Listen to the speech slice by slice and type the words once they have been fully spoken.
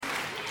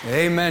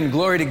Amen.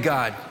 Glory to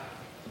God.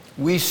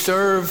 We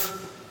serve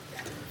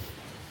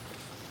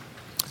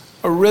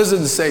a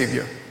risen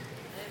Savior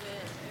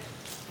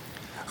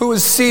who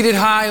is seated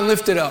high and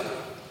lifted up.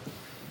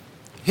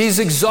 He's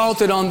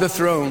exalted on the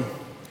throne,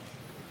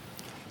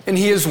 and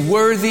He is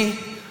worthy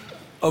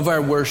of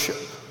our worship.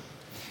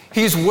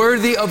 He's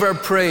worthy of our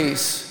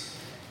praise.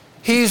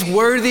 He's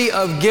worthy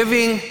of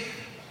giving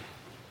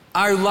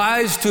our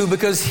lives to,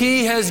 because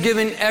He has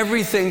given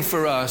everything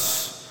for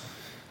us.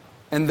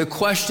 And the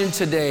question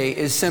today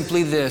is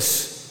simply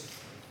this: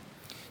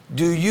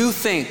 do you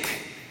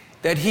think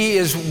that He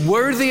is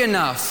worthy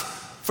enough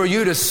for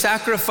you to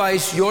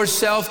sacrifice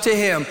yourself to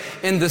Him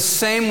in the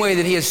same way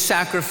that He has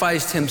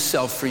sacrificed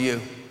Himself for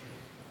you?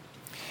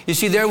 You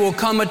see, there will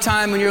come a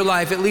time in your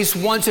life, at least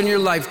once in your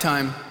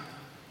lifetime,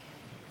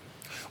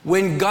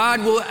 when God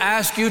will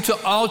ask you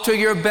to alter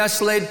your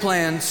best laid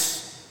plans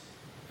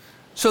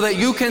so that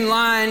you can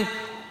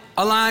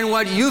align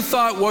what you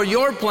thought were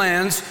your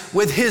plans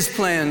with His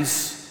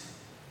plans.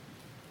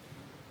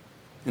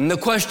 And the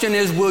question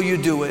is, will you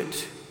do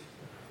it?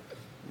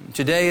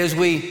 Today, as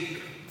we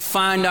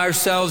find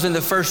ourselves in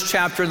the first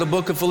chapter of the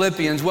book of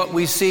Philippians, what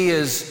we see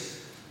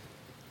is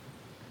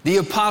the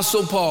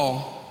Apostle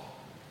Paul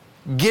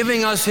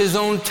giving us his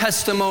own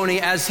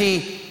testimony as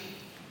he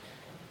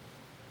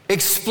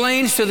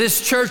explains to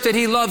this church that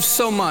he loves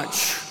so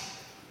much.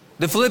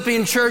 The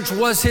Philippian church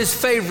was his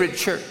favorite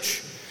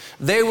church.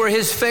 They were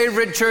his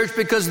favorite church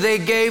because they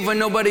gave when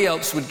nobody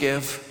else would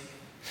give.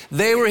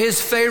 They were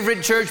his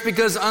favorite church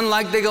because,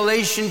 unlike the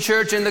Galatian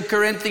church and the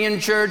Corinthian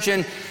church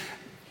and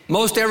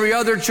most every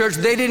other church,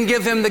 they didn't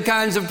give him the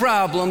kinds of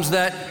problems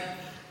that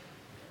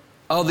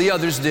all the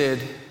others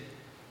did.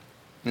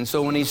 And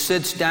so when he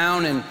sits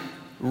down and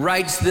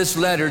writes this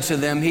letter to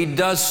them, he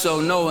does so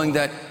knowing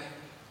that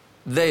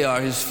they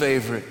are his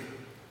favorite.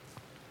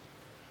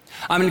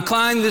 I'm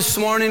inclined this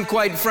morning,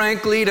 quite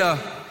frankly, to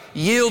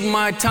yield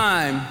my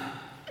time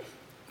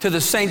to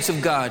the saints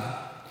of God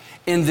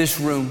in this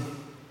room.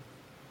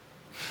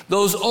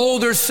 Those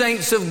older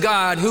saints of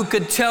God who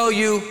could tell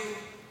you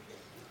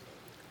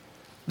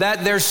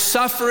that their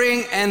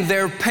suffering and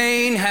their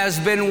pain has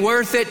been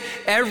worth it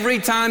every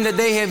time that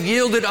they have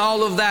yielded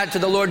all of that to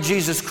the Lord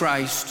Jesus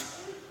Christ.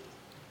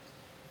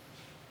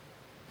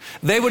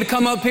 They would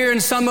come up here,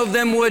 and some of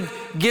them would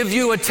give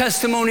you a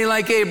testimony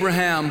like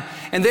Abraham,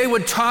 and they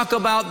would talk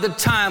about the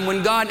time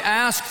when God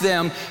asked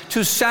them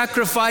to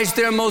sacrifice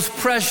their most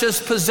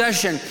precious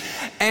possession,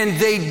 and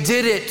they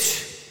did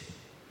it.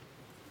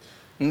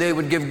 And they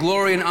would give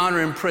glory and honor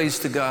and praise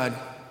to God.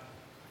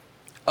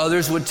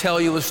 Others would tell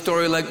you a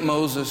story like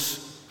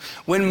Moses.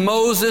 When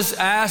Moses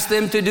asked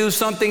them to do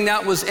something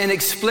that was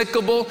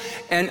inexplicable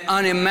and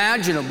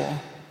unimaginable,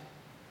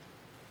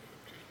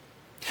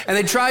 and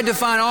they tried to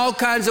find all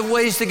kinds of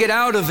ways to get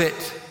out of it,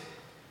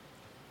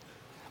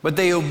 but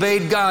they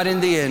obeyed God in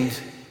the end.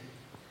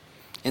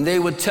 And they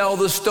would tell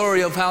the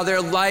story of how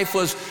their life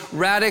was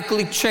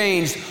radically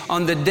changed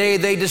on the day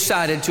they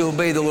decided to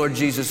obey the Lord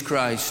Jesus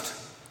Christ.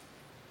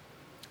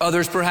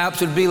 Others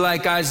perhaps would be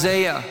like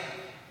Isaiah,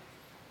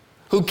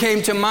 who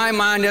came to my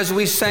mind as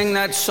we sang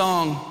that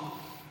song.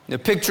 The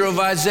picture of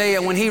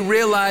Isaiah when he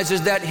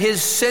realizes that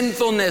his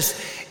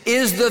sinfulness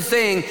is the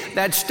thing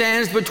that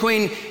stands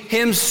between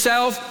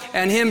himself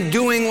and him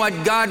doing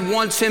what God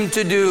wants him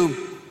to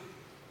do.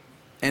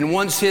 And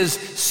once his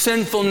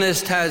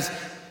sinfulness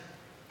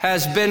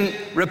has been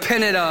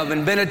repented of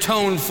and been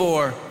atoned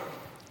for,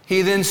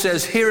 he then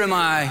says, "Here am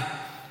I,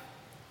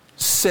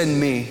 send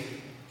me."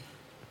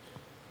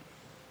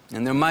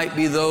 And there might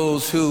be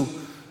those who,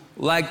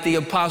 like the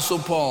Apostle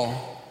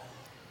Paul,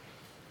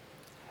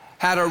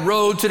 had a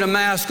road to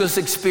Damascus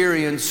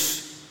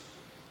experience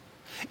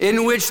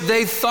in which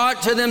they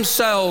thought to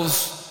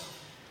themselves,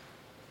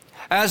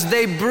 as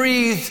they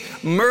breathed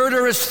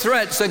murderous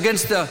threats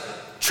against the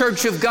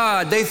church of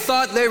God, they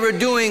thought they were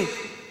doing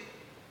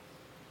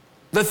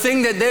the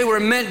thing that they were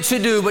meant to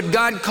do, but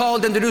God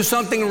called them to do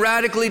something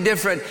radically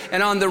different.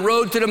 And on the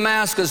road to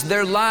Damascus,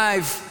 their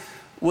life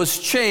was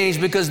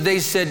changed because they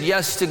said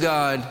yes to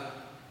God.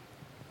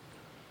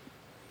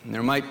 And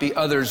there might be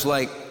others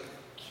like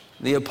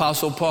the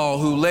Apostle Paul,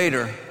 who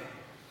later,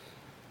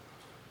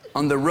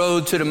 on the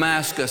road to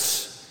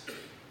Damascus,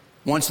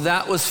 once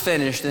that was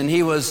finished and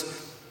he was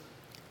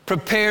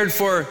prepared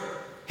for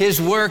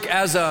his work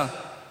as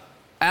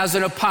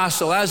an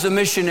apostle, as a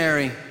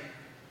missionary,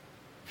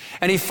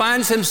 and he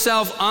finds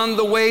himself on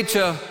the way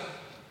to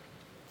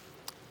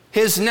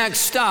his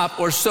next stop,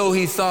 or so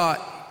he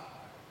thought.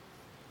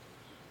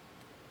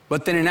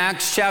 But then in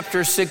Acts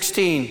chapter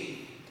 16,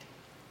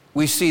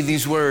 we see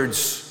these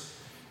words.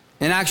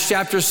 In Acts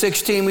chapter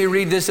 16, we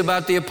read this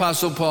about the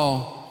Apostle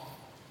Paul.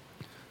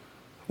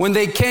 When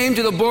they came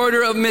to the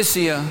border of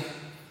Mysia,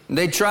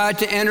 they tried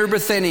to enter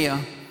Bithynia,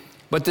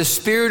 but the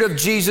Spirit of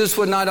Jesus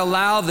would not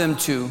allow them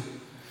to.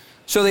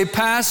 So they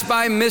passed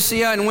by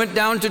Mysia and went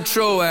down to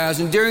Troas.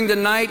 And during the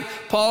night,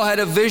 Paul had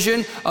a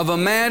vision of a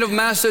man of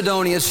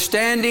Macedonia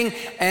standing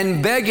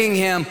and begging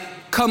him,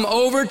 "Come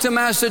over to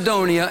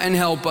Macedonia and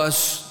help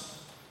us."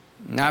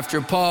 And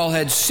after Paul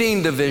had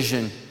seen the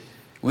vision,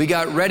 we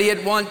got ready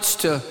at once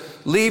to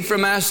leave for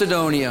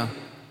Macedonia,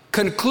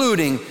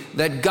 concluding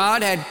that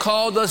God had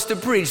called us to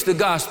preach the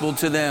gospel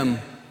to them.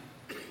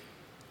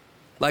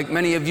 Like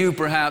many of you,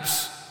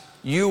 perhaps,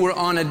 you were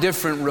on a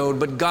different road,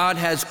 but God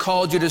has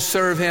called you to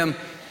serve Him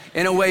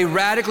in a way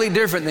radically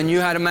different than you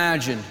had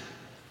imagined.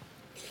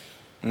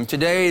 And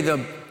today,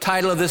 the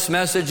title of this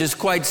message is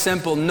quite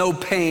simple: No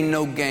Pain,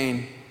 No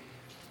Gain.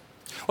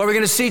 What we're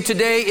going to see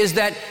today is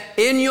that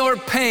in your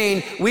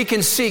pain, we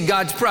can see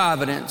God's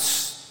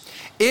providence.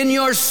 In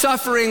your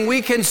suffering,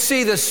 we can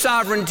see the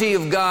sovereignty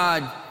of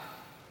God.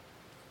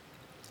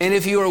 And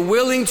if you are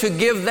willing to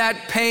give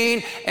that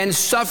pain and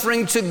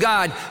suffering to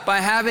God by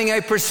having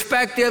a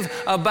perspective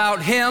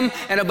about Him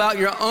and about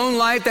your own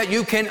life that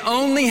you can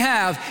only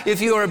have if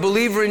you are a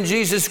believer in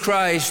Jesus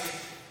Christ,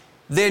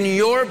 then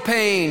your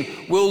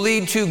pain will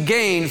lead to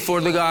gain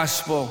for the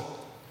gospel.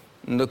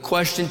 And the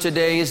question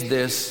today is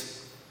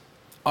this: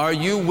 are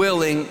you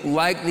willing,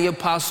 like the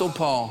Apostle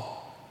Paul,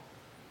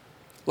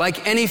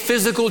 like any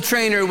physical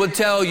trainer would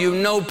tell you,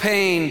 no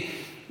pain,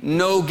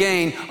 no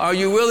gain? Are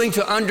you willing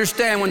to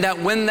understand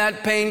when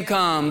that pain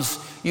comes,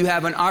 you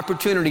have an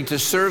opportunity to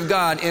serve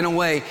God in a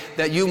way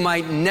that you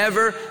might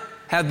never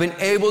have been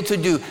able to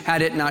do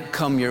had it not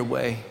come your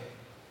way?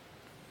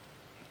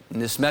 In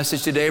this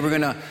message today, we're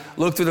going to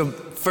look through the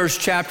first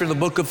chapter of the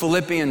book of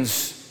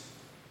Philippians.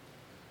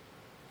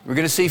 We're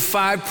going to see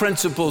 5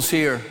 principles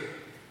here.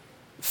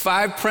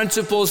 5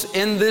 principles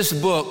in this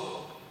book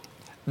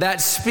that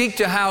speak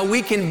to how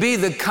we can be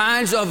the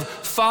kinds of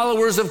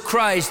followers of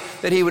Christ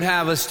that He would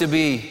have us to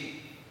be.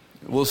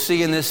 We'll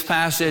see in this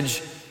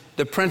passage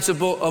the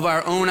principle of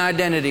our own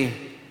identity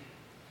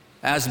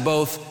as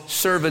both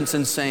servants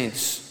and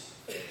saints.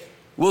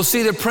 We'll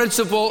see the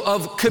principle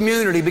of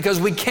community, because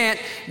we can't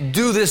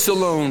do this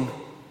alone.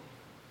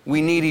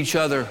 We need each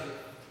other.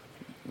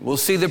 We'll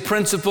see the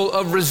principle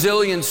of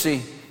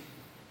resiliency.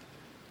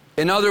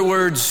 In other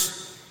words,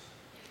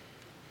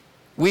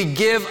 we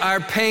give our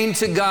pain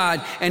to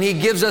God, and He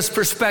gives us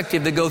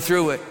perspective to go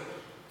through it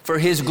for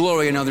His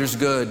glory and others'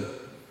 good.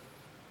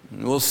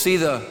 And we'll see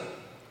the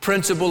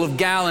principle of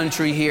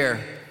gallantry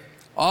here.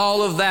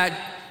 All of that,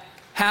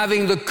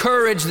 having the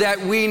courage that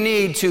we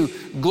need to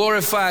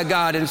glorify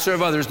God and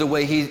serve others the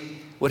way He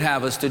would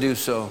have us to do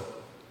so.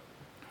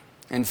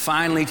 And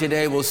finally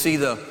today, we'll see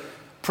the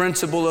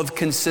principle of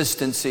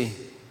consistency.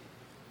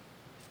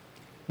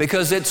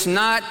 Because it's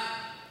not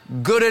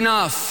good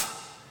enough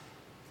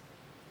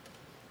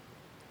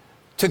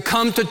to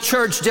come to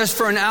church just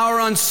for an hour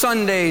on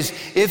Sundays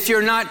if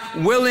you're not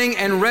willing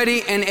and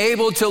ready and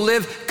able to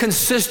live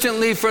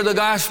consistently for the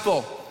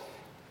gospel.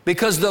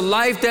 Because the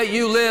life that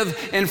you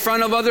live in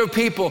front of other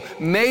people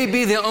may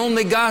be the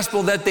only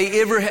gospel that they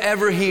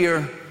ever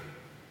hear.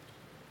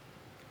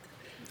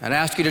 I'd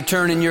ask you to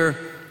turn in your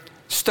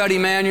study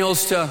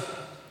manuals to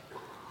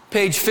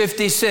page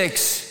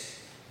 56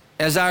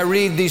 as I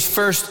read these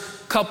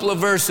first couple of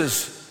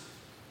verses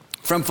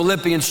from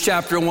Philippians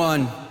chapter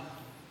 1.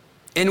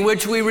 In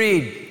which we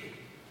read,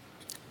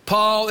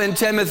 Paul and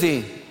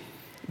Timothy,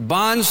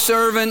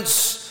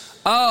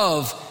 bondservants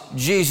of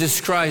Jesus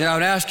Christ. And I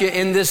would ask you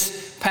in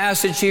this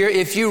passage here,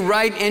 if you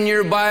write in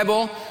your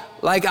Bible,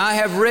 like I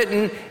have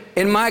written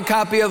in my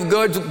copy of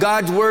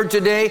God's Word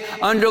today,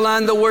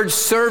 underline the word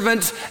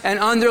servants and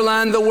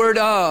underline the word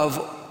of.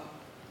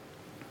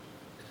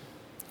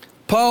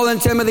 Paul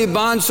and Timothy,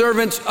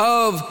 bondservants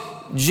of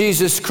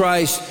Jesus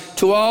Christ,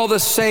 to all the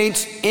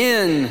saints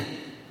in.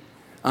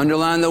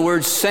 Underline the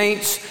word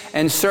saints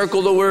and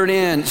circle the word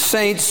in.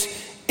 Saints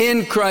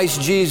in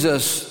Christ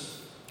Jesus,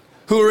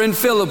 who are in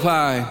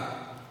Philippi,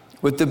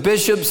 with the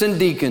bishops and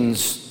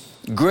deacons.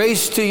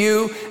 Grace to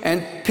you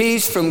and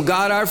peace from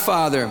God our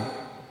Father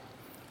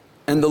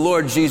and the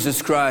Lord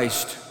Jesus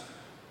Christ.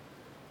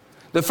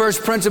 The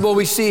first principle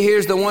we see here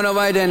is the one of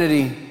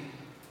identity.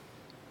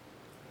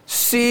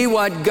 See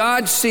what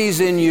God sees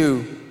in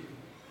you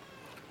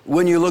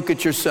when you look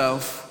at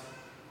yourself.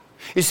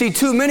 You see,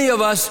 too many of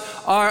us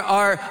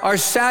are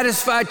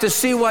satisfied to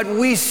see what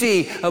we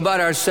see about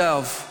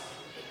ourselves.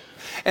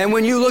 And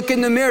when you look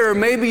in the mirror,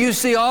 maybe you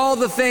see all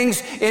the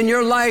things in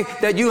your life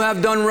that you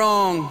have done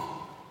wrong.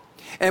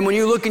 And when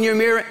you look in your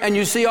mirror and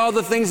you see all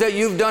the things that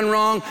you've done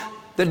wrong,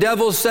 the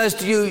devil says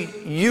to you,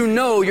 you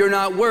know you're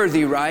not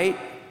worthy, right?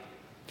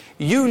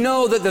 You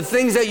know that the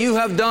things that you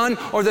have done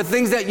or the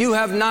things that you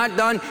have not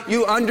done,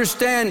 you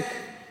understand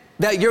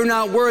that you're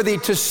not worthy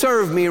to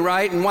serve me,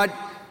 right? And what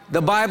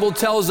the Bible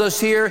tells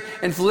us here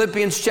in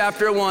Philippians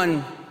chapter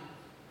 1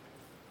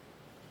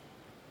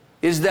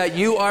 is that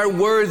you are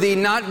worthy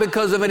not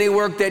because of any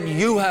work that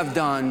you have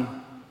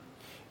done.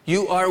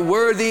 You are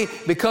worthy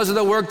because of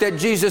the work that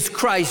Jesus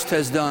Christ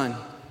has done.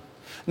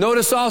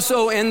 Notice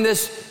also in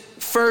this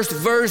first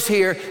verse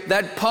here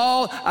that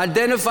Paul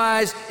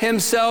identifies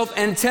himself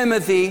and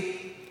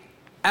Timothy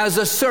as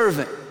a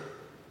servant,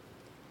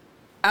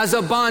 as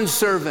a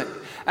bondservant,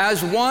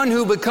 as one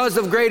who, because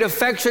of great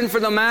affection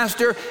for the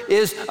master,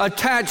 is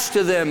attached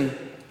to them.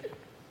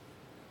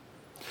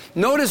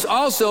 Notice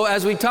also,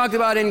 as we talked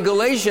about in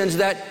Galatians,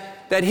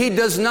 that that he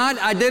does not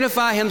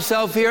identify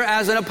himself here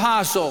as an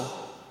apostle.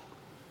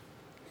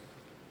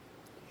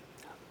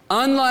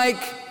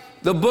 Unlike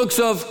the books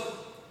of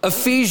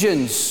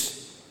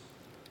Ephesians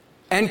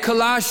and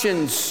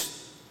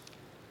Colossians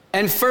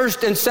and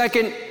 1st and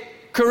 2nd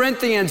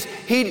Corinthians,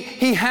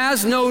 he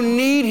has no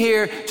need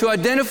here to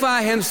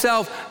identify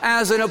himself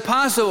as an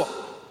apostle,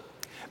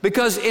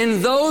 because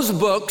in those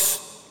books,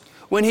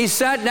 when he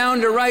sat down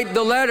to write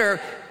the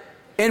letter,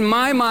 in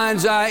my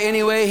mind's eye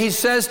anyway, he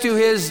says to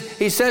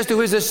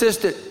his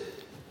assistant,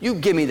 "You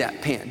give me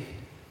that pen.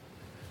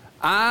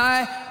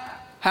 I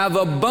have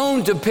a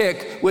bone to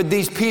pick with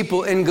these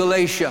people in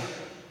Galatia.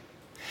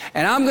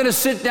 And I'm going to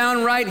sit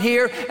down right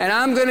here and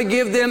I'm going to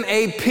give them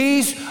a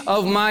piece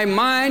of my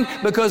mind,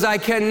 because I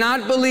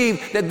cannot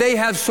believe that they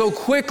have so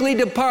quickly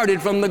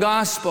departed from the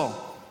gospel."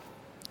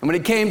 And when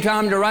it came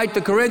time to write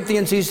the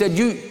Corinthians, he said,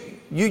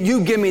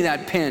 you give me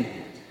that pen.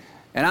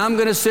 And I'm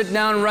going to sit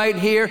down right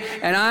here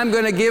and I'm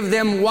going to give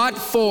them what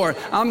for.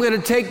 I'm going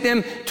to take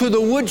them to the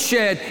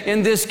woodshed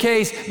in this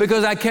case,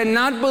 because I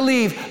cannot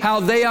believe how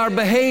they are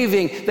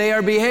behaving. They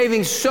are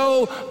behaving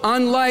so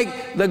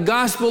unlike the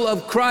gospel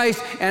of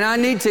Christ, and I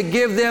need to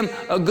give them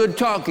a good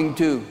talking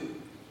to.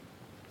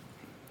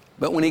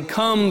 But when he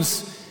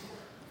comes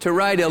to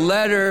write a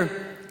letter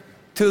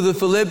to the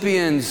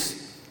Philippians,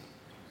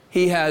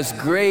 he has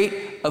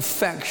great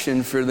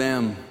affection for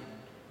them.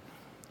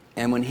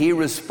 And when he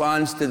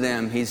responds to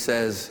them, he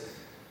says,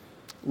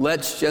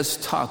 let's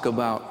just talk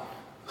about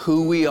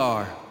who we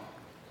are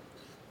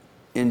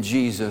in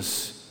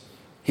Jesus.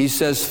 He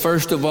says,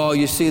 first of all,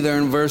 you see there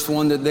in verse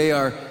 1 that they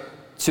are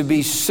to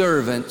be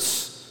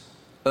servants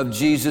of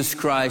Jesus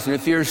Christ. And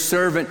if you're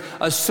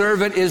a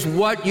servant is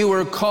what you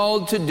are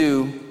called to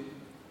do.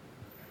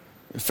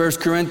 1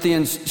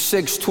 Corinthians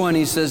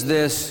 6:20 says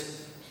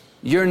this,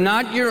 "You're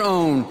not your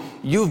own.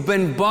 You've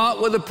been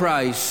bought with a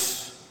price."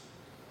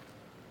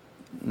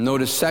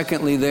 Notice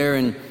secondly there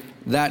in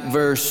that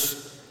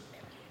verse,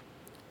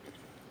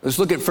 let's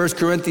look at 1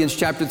 Corinthians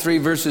chapter 3,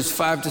 verses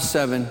 5 to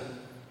 7.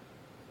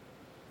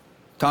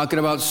 Talking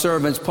about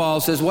servants, Paul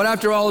says, "What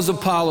after all is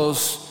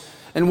Apollos?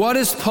 And what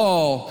is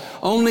Paul?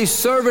 Only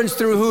servants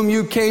through whom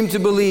you came to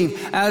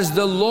believe, as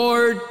the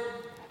Lord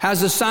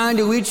has assigned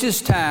to each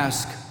his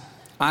task.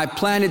 I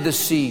planted the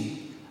seed,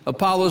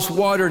 Apollos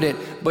watered it,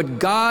 but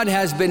God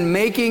has been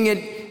making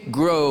it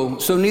grow.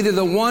 So neither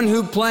the one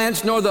who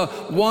plants nor the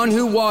one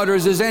who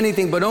waters is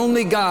anything, but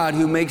only God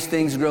who makes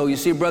things grow." You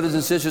see, brothers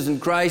and sisters in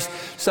Christ,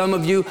 some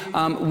of you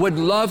would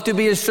love to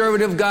be a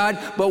servant of God,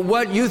 but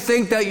what you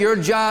think that your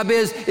job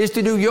is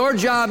to do your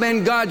job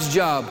and God's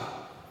job.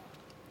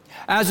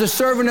 As a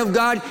servant of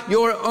God,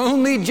 your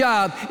only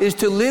job is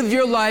to live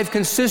your life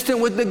consistent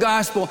with the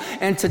gospel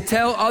and to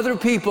tell other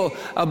people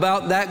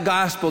about that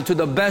gospel to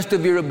the best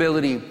of your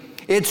ability.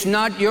 It's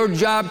not your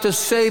job to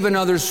save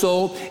another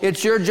soul.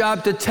 It's your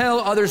job to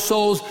tell other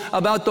souls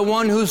about the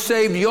one who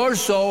saved your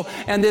soul,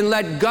 and then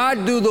let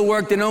God do the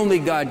work that only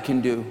God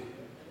can do.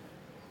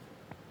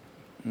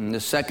 And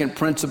the second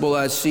principle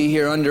I see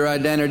here under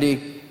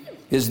identity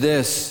is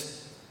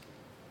this: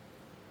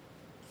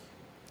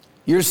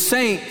 you're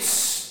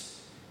saints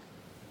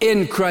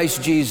in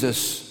Christ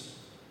Jesus.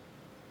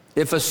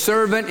 If a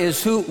servant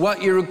is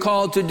what you're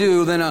called to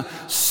do, then a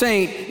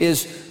saint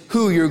is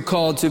who you're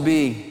called to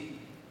be.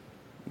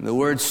 The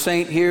word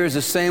saint here is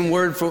the same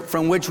word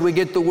from which we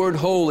get the word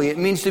holy. It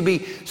means to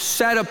be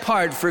set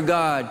apart for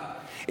God.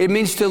 It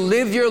means to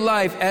live your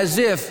life as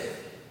if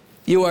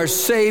you are a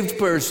saved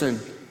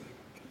person.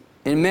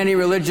 In many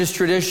religious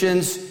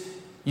traditions,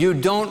 you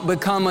don't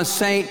become a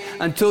saint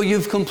until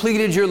you've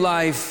completed your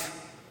life.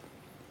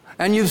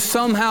 And you've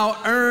somehow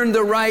earned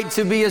the right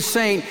to be a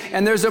saint.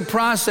 And there's a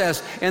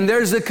process, and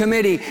there's a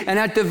committee. And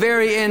at the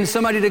very end,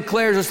 somebody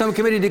declares, or some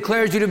committee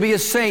declares you to be a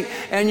saint,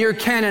 and you're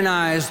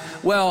canonized.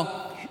 Well,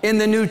 in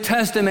the New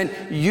Testament,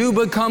 you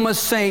become a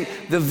saint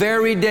the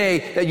very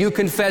day that you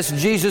confess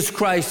Jesus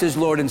Christ as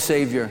Lord and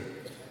Savior.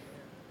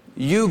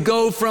 You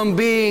go from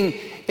being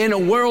in a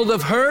world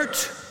of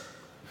hurt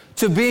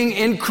to being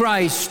in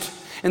Christ.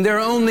 And there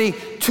are only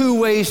two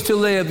ways to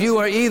live. You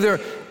are either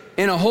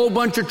in a whole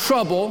bunch of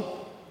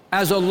trouble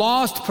as a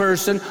lost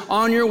person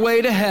on your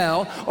way to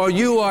hell, or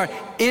you are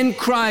in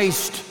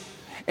Christ.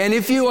 And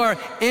if you are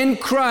in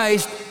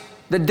Christ,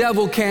 the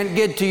devil can't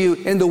get to you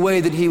in the way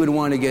that he would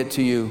want to get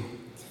to you.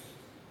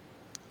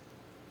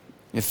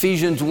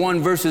 Ephesians 1,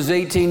 verses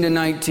 18 to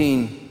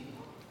 19.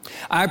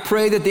 "I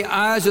pray that the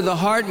eyes of the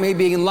heart may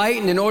be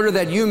enlightened, in order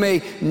that you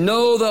may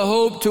know the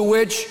hope to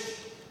which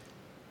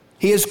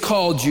he has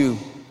called you,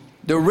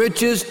 the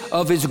riches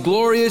of his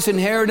glorious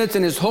inheritance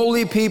in his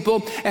holy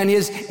people, and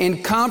his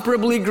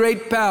incomparably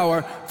great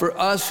power for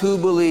us who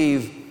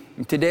believe."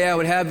 And today I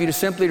would have you to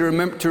simply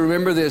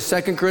remember this,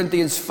 2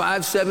 Corinthians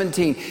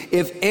 5:17.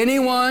 If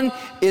anyone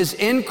is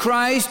in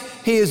Christ,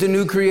 he is a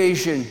new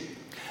creation.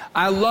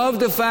 I love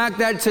the fact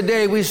that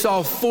today we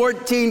saw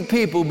 14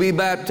 people be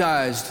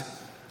baptized.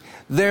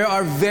 There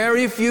are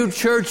very few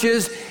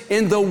churches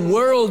in the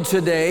world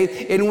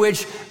today in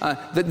which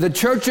the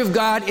Church of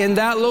God in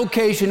that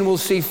location will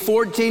see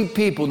 14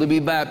 people to be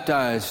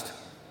baptized.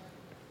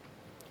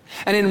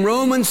 And in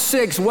Romans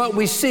 6, what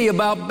we see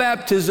about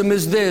baptism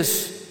is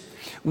this.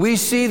 We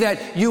see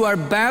that you are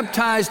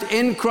baptized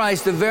in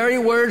Christ. The very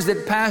words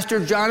that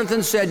Pastor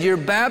Jonathan said, you're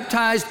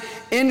baptized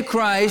in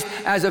Christ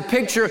as a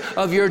picture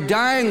of your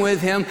dying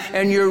with Him,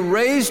 and you're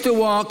raised to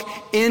walk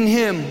in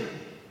Him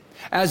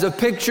as a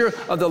picture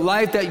of the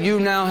life that you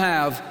now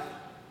have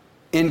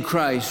in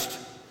Christ.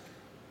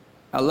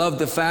 I love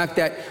the fact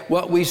that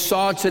what we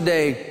saw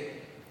today,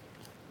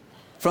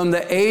 from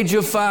the age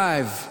of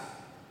 5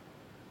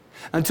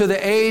 until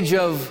the age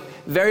of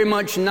very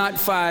much not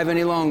 5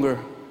 any longer,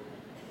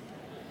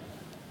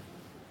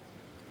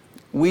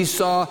 we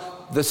saw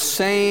the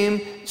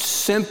same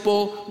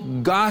simple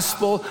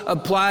gospel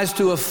applies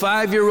to a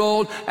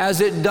 5-year-old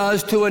as it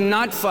does to a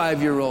not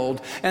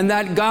 5-year-old. And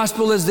that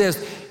gospel is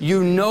this: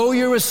 you know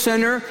you're a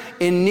sinner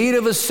in need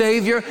of a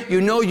Savior.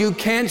 You know you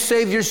can't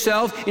save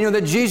yourself. You know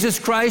that Jesus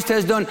Christ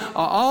has done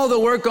all the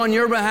work on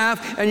your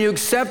behalf, and you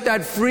accept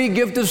that free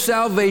gift of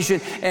salvation,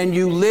 and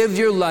you live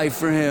your life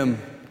for Him.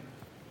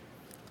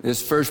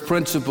 This first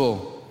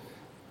principle,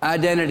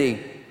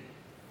 identity.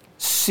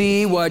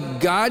 See what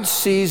God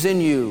sees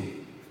in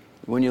you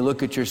when you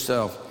look at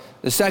yourself.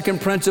 The second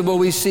principle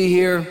we see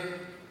here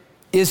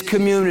is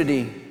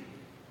community.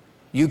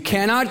 You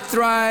cannot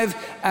thrive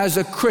as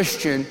a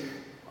Christian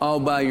all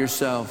by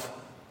yourself.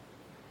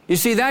 You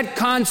see, that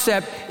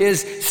concept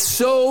is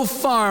so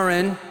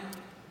foreign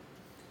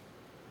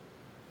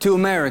to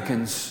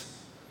Americans.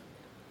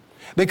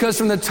 Because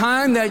from the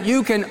time that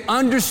you can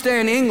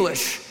understand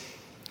English,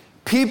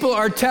 people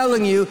are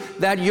telling you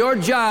that your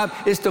job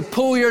is to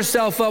pull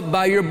yourself up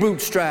by your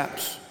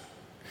bootstraps.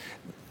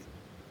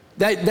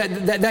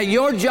 That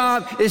your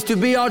job is to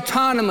be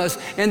autonomous,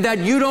 and that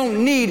you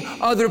don't need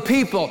other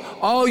people.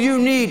 All you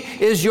need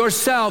is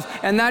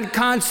yourself. And that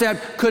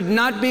concept could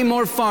not be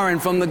more foreign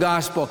from the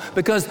gospel,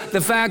 because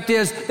the fact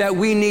is that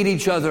we need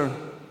each other.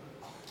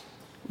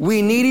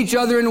 We need each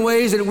other in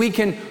ways that we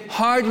can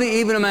hardly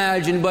even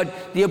imagine.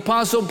 But the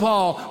Apostle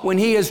Paul, when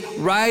he is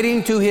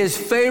writing to his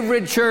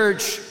favorite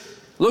church,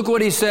 look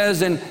what he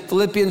says in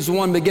Philippians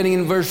 1, beginning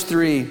in verse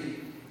 3.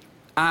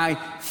 I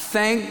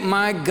thank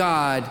my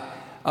God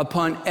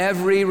upon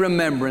every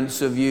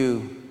remembrance of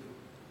you.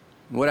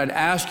 What I'd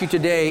ask you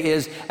today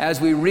is, as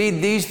we read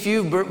these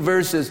few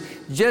verses,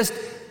 just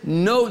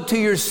note to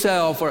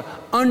yourself, or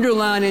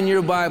underline in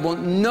your Bible,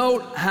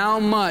 note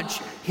how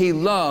much he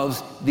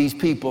loves these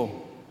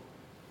people.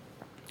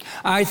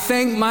 I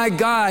thank my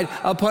God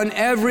upon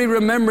every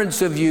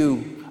remembrance of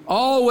you,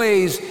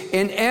 always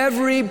in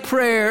every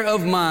prayer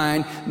of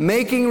mine,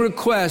 making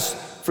requests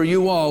for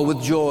you all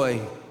with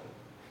joy,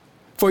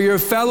 for your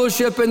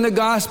fellowship in the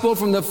gospel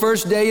from the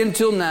first day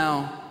until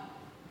now,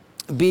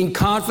 being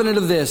confident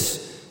of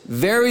this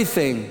very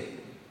thing,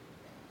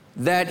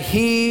 that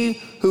he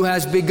who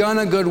has begun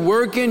a good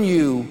work in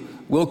you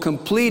will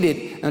complete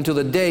it until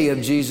the day of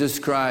Jesus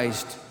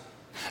Christ.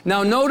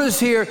 Now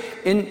notice here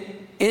in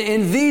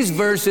these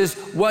verses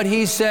what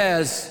he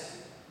says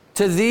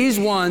to these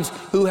ones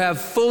who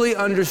have fully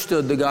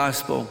understood the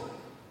gospel.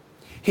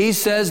 He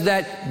says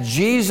that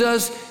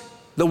Jesus,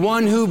 the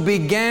one who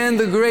began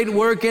the great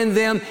work in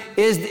them,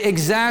 is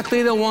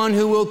exactly the one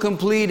who will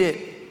complete it.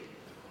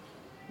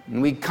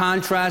 And we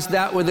contrast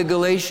that with the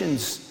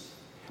Galatians,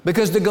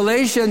 because the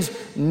Galatians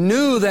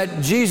knew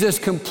that Jesus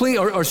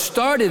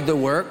started the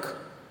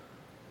work,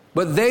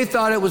 but they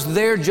thought it was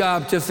their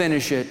job to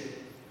finish it.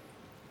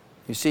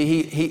 You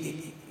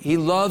see, he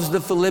loves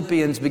the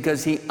Philippians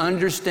because he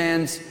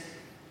understands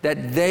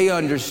that they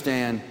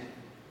understand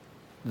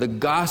the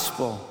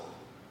gospel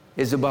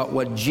is about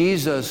what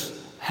Jesus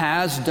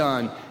has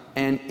done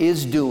and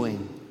is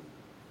doing.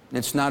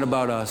 It's not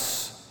about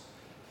us.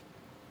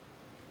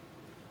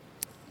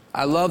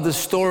 I love the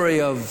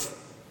story of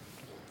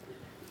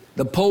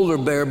the polar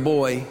bear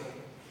boy.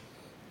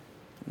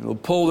 The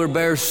polar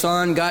bear's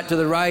son got to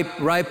the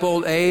ripe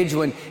old age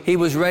when he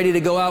was ready to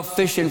go out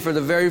fishing for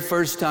the very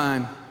first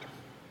time.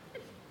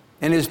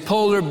 And his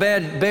polar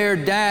bear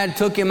dad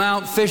took him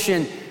out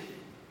fishing.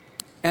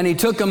 And he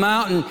took him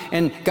out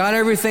and got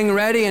everything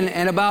ready.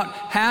 And about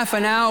half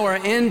an hour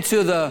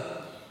into the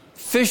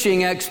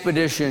fishing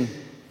expedition,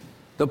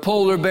 the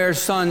polar bear's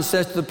son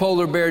says to the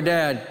polar bear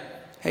dad,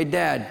 "Hey,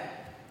 Dad,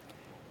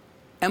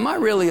 am I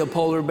really a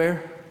polar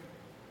bear?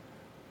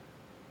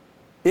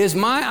 Is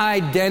my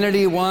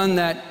identity one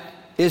that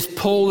is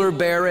polar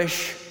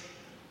bearish?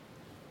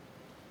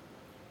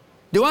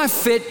 Do I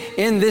fit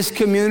in this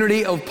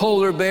community of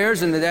polar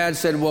bears?" And the dad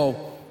said,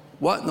 "Well,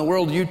 what in the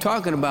world are you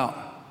talking about?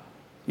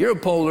 You're a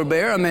polar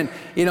bear. I mean,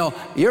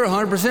 you're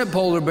 100%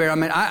 polar bear. I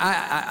mean,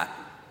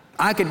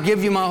 I could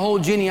give you my whole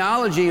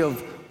genealogy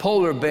of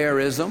polar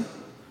bearism.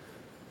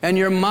 And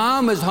your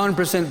mom is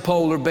 100%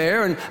 polar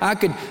bear, and I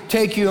could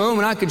take you home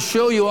and I could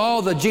show you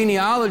all the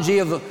genealogy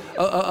of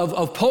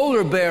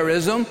polar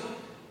bearism.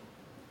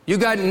 You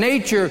got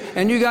nature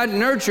and you got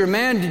nurture,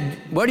 man.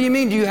 What do you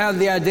mean do you have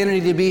the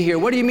identity to be here?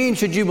 What do you mean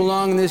should you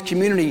belong in this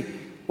community?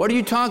 What are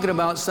you talking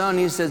about, son?"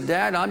 He says,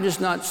 "Dad, I'm just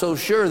not so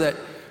sure that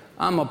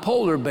I'm a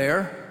polar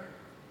bear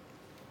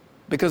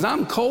because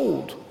I'm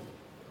cold."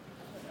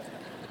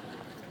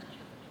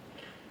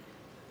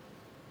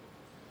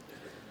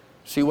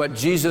 See, what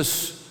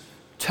Jesus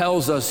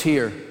tells us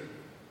here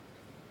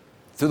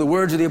through the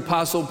words of the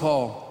Apostle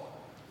Paul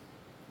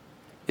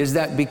is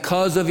that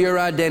because of your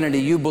identity,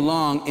 you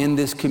belong in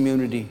this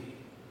community.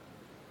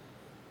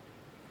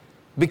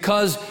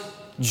 Because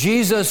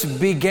Jesus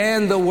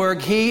began the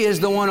work, He is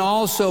the one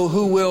also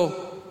who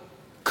will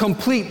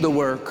complete the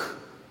work.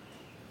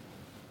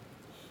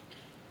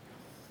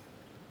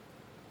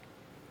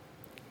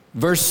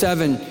 Verse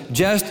 7,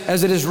 just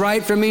as it is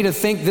right for me to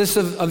think this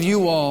of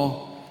you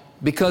all,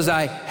 because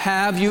I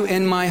have you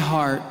in my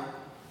heart,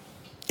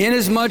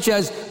 inasmuch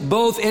as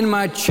both in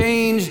my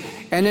chains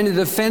and in the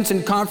defense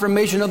and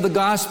confirmation of the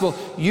gospel,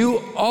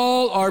 you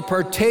all are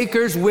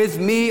partakers with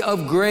me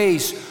of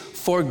grace.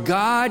 For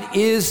God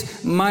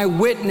is my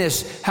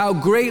witness, how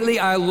greatly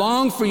I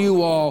long for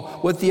you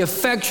all with the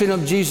affection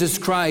of Jesus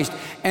Christ.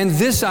 And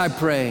this I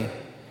pray,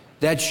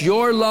 that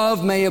your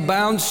love may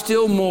abound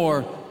still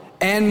more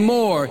and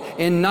more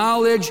in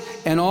knowledge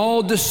and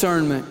all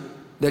discernment,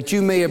 that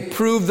you may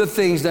approve the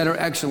things that are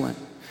excellent,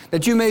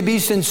 that you may be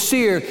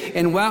sincere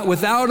and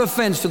without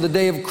offense to the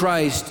day of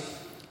Christ,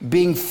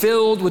 being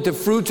filled with the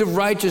fruits of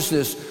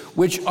righteousness,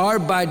 which are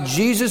by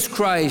Jesus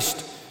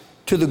Christ,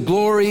 to the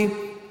glory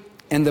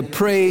and the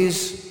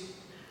praise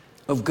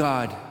of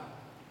God.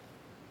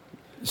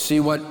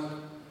 See, what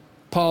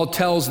Paul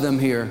tells them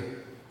here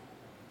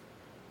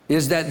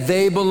is that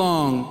they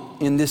belong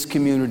in this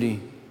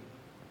community.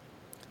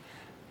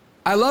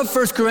 I love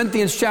 1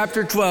 Corinthians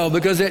chapter 12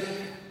 because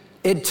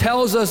it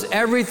tells us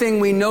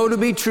everything we know to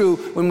be true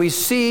when we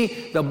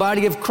see the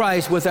body of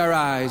Christ with our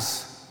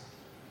eyes.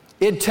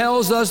 It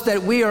tells us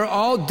that we are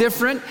all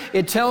different.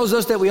 It tells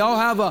us that we all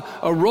have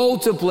a role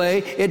to play.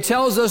 It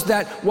tells us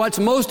that what's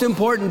most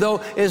important,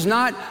 though, is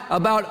not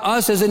about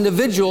us as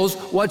individuals.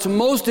 What's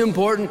most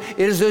important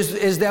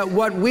is that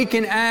what we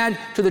can add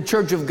to the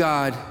church of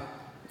God.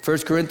 1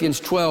 Corinthians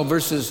 12,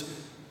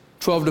 verses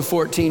 12 to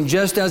 14.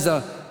 Just as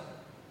a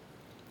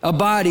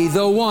body,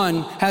 though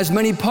one, has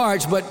many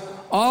parts, but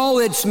all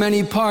its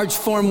many parts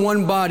form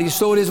one body,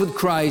 so it is with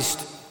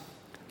Christ.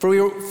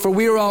 For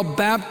we are all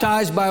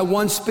baptized by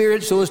one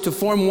Spirit so as to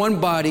form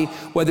one body,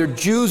 whether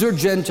Jews or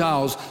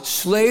Gentiles,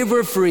 slave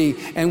or free,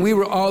 and we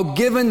were all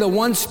given the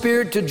one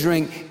Spirit to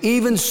drink.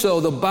 Even so,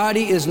 the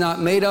body is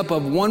not made up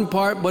of one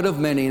part, but of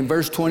many. In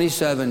verse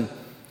 27,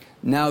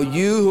 now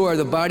you who are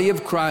the body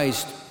of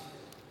Christ,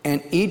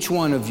 and each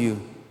one of you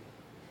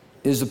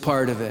is a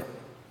part of it.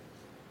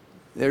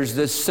 There's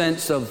this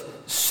sense of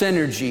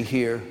synergy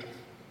here.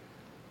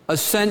 A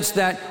sense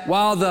that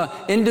while the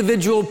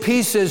individual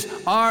pieces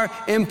are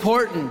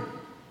important,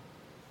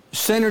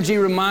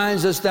 synergy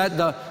reminds us that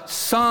the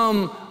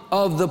sum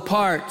of the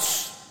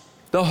parts,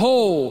 the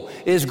whole,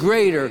 is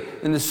greater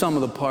than the sum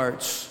of the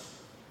parts.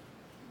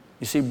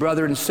 You see,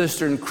 brother and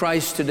sister in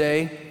Christ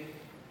today,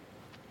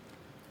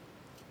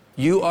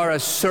 you are a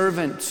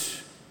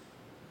servant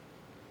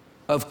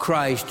of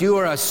Christ. You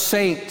are a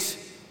saint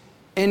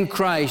in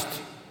Christ.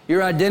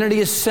 Your identity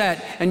is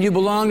set, and you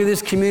belong to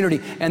this community,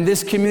 and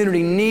this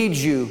community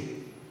needs you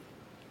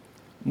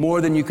more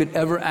than you could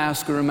ever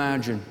ask or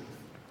imagine.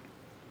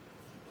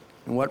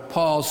 And what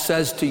Paul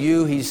says to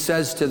you, he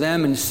says to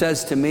them and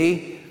says to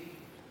me,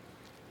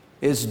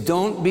 is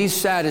don't be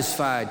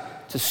satisfied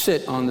to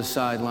sit on the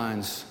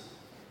sidelines.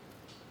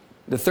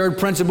 The third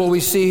principle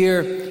we see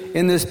here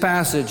in this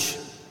passage,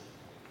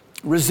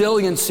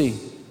 resiliency.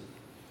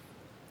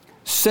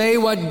 Say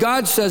what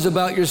God says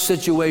about your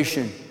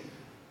situation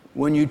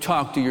when you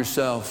talk to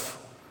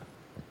yourself.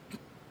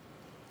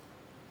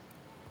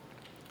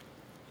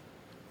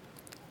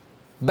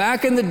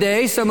 Back in the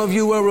day, some of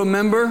you will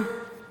remember,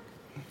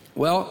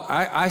 well,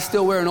 I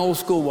still wear an old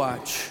school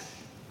watch.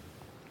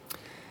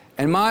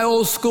 And my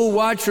old school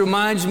watch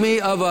reminds me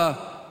of a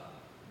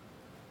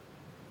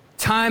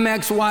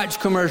Timex watch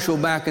commercial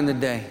back in the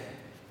day.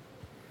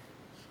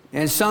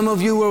 And some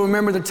of you will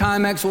remember the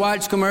Timex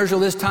watch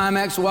commercial. This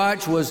Timex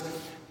watch was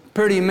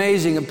pretty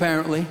amazing,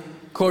 apparently,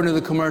 according to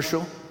the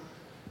commercial.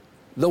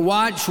 The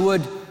watch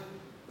would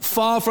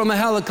fall from a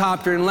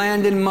helicopter and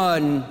land in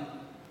mud, and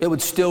it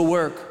would still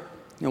work.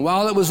 And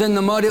while it was in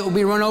the mud, it would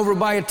be run over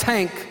by a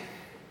tank.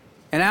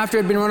 And after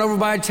it had been run over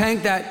by a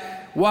tank,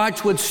 that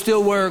watch would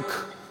still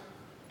work.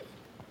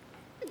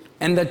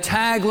 And the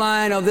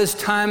tagline of this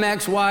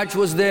Timex watch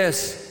was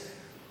this: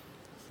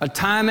 a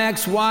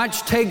Timex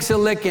watch takes a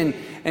licking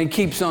and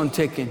keeps on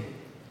ticking.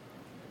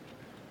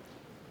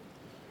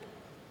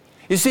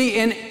 You see,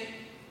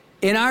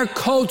 in our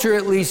culture,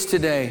 at least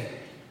today,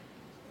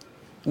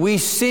 we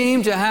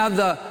seem to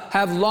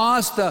have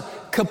lost the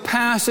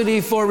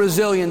capacity for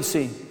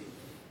resiliency.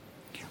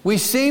 We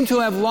seem to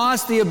have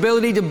lost the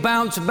ability to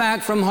bounce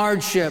back from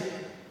hardship.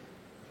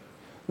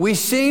 We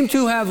seem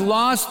to have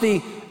lost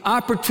the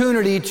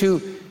opportunity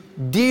to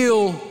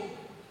deal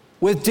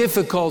with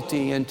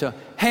difficulty and to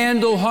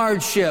handle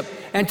hardship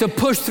and to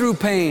push through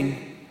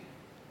pain.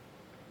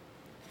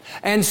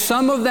 And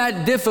some of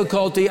that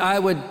difficulty, I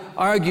would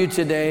argue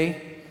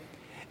today,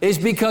 is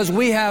because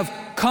we have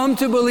come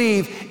to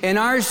believe in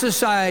our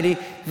society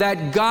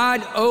that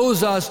God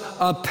owes us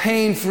a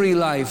pain-free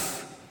life.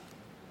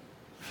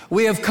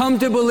 We have come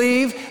to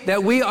believe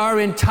that we are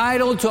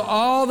entitled to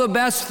all the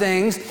best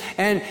things,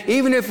 and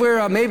even if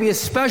we're, maybe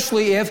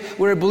especially if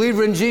we're a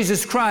believer in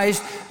Jesus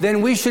Christ,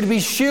 then we should be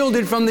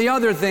shielded from the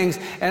other things.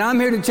 And I'm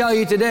here to tell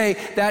you today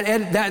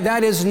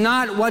that is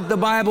not what the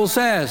Bible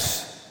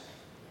says.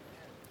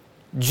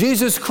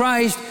 Jesus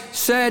Christ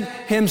said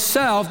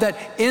himself that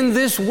in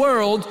this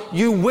world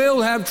you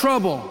will have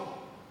trouble.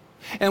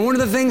 And one of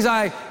the things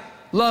I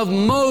love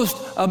most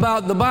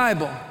about the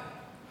Bible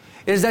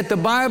is that the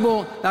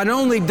Bible not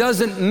only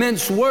doesn't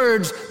mince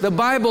words, the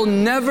Bible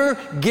never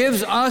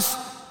gives us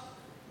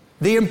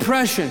the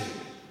impression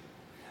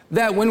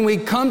that when we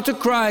come to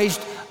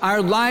Christ,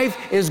 our life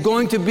is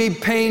going to be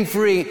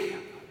pain-free.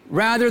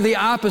 Rather, the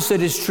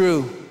opposite is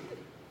true.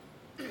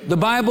 The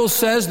Bible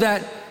says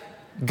that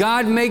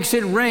God makes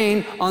it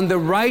rain on the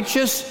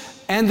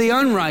righteous and the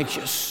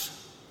unrighteous.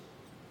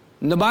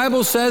 And the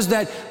Bible says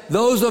that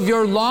those of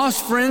your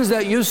lost friends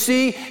that you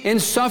see in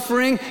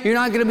suffering, you're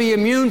not going to be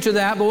immune to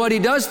that. But what he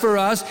does for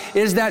us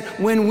is that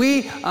when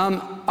we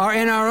are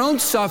in our own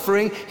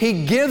suffering,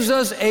 he gives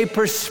us a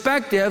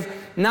perspective,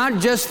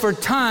 not just for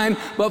time,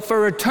 but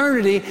for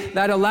eternity,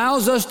 that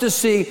allows us to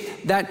see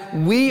that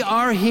we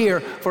are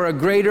here for a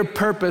greater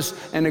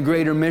purpose and a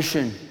greater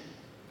mission.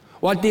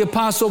 What the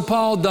Apostle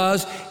Paul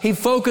does, he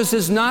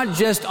focuses not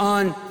just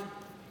on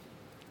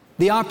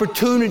the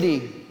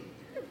opportunity.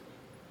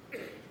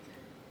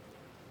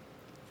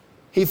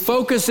 He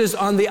focuses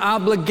on the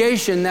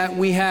obligation that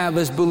we have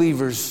as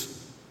believers.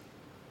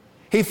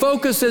 He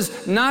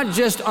focuses not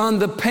just on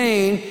the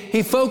pain,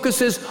 he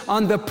focuses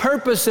on the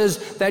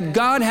purposes that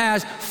God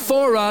has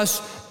for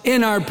us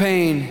in our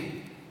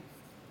pain.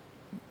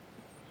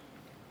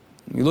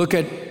 You look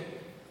at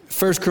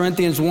 1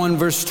 Corinthians 1,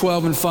 verse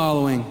 12 and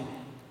following.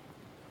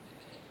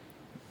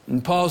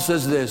 And Paul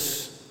says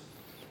this,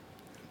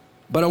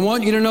 "But I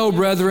want you to know,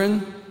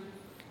 brethren,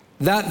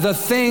 that the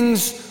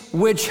things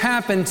which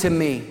happened to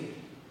me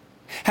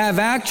have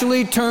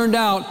actually turned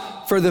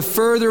out for the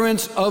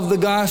furtherance of the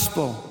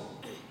gospel,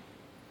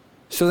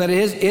 so that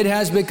it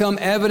has become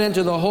evident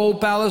to the whole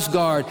palace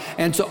guard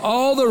and to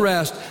all the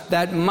rest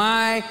that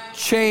my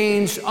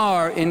chains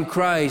are in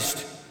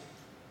Christ."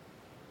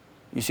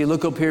 You see,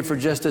 look up here for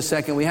just a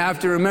second. We have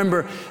to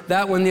remember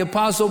that when the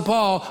Apostle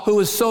Paul, who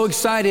was so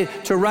excited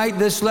to write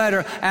this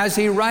letter, as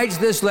he writes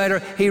this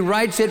letter, he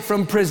writes it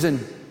from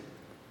prison.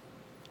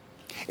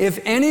 If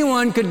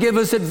anyone could give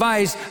us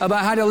advice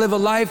about how to live a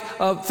life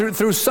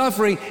through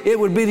suffering, it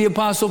would be the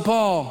Apostle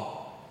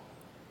Paul.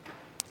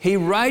 He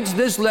writes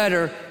this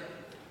letter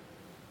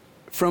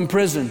from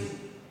prison.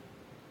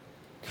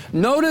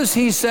 Notice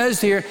he says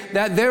here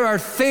that there are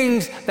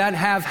things that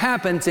have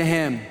happened to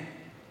him.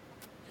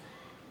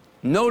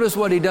 Notice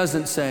what he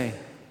doesn't say.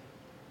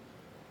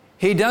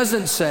 He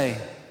doesn't say,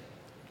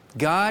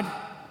 "God,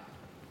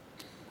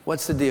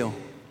 what's the deal?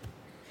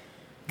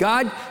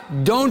 God,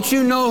 don't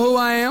you know who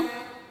I am?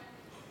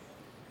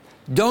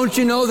 Don't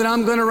you know that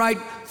I'm going to write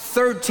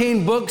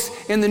 13 books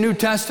in the New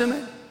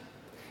Testament?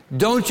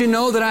 Don't you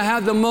know that I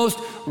have the most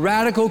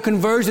radical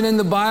conversion in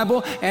the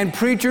Bible, and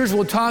preachers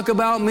will talk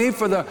about me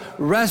for the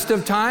rest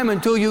of time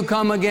until you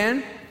come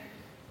again?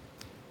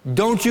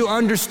 Don't you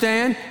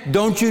understand?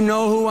 Don't you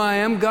know who I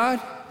am, God?"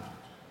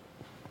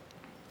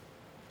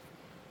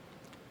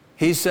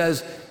 He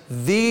says,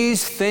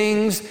 "These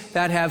things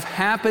that have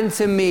happened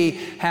to me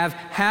have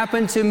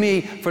happened to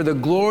me for the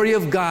glory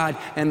of God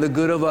and the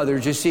good of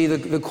others." You see,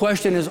 the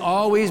question has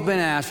always been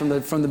asked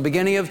from the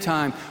beginning of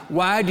time,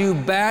 why do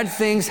bad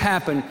things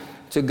happen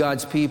to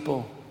God's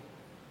people?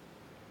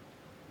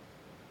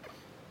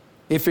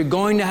 If you're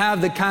going to have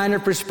the kind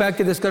of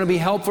perspective that's going to be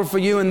helpful for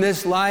you in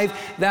this life,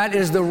 that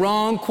is the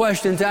wrong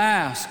question to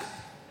ask.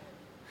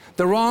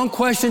 The wrong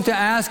question to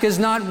ask is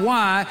not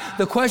why.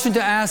 The question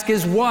to ask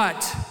is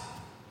what.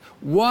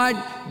 What,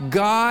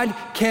 God,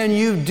 can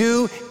you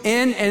do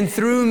in and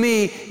through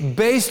me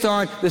based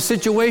on the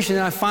situation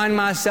that I find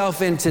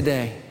myself in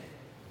today?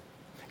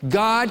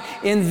 God,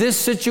 in this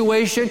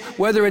situation,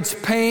 whether it's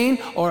pain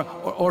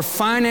or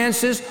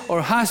finances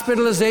or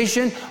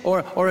hospitalization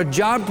or a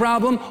job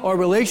problem or a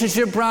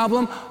relationship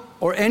problem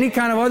or any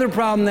kind of other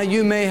problem that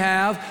you may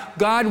have,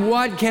 God,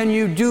 what can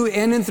you do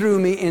in and through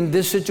me in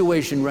this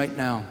situation right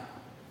now?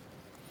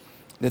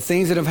 The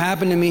things that have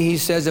happened to me, he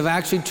says, have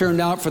actually turned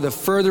out for the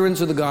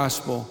furtherance of the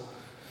gospel,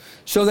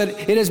 so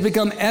that it has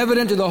become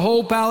evident to the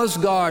whole palace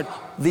guard.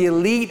 The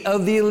elite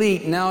of the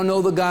elite now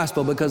know the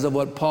gospel because of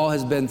what Paul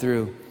has been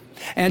through.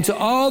 And to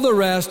all the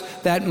rest,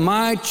 that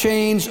my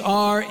chains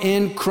are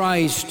in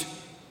Christ.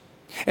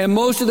 And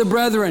most of the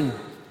brethren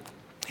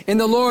in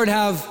the Lord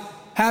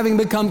having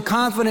become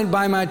confident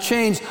by my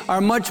chains, are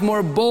much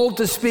more bold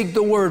to speak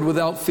the word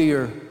without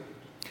fear.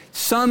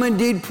 Some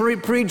indeed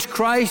preach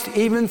Christ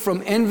even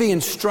from envy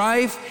and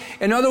strife.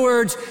 In other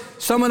words,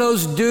 some of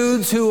those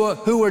dudes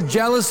who were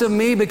jealous of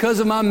me because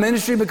of my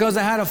ministry, because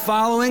I had a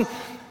following,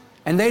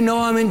 and they know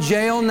I'm in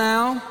jail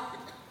now.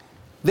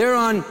 They're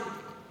on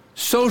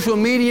social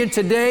media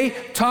today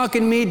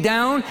talking me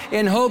down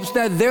in hopes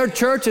that their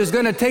church is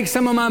going to take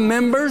some of my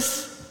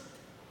members.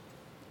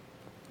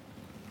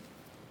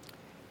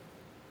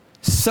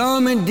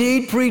 Some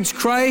indeed preach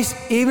Christ,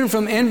 even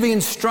from envy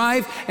and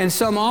strife, and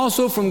some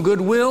also from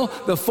goodwill.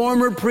 The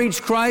former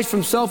preach Christ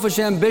from selfish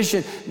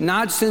ambition,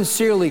 not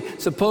sincerely,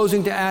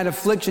 supposing to add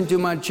affliction to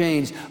my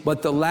chains,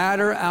 but the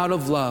latter out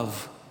of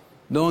love,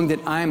 knowing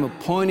that I am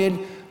appointed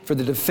for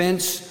the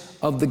defense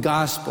of the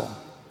gospel.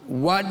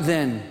 What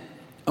then?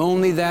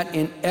 Only that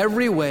in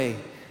every way,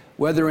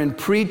 whether in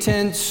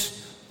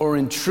pretense or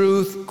in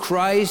truth,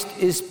 Christ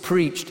is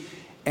preached,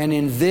 and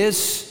in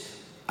this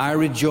I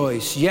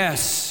rejoice.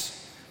 Yes,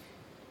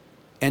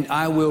 and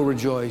I will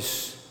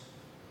rejoice.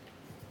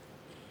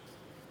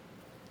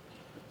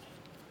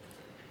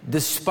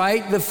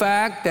 Despite the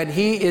fact that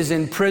he is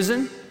in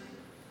prison,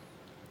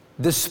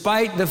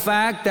 despite the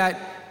fact that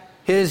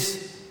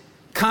his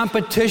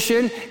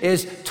competition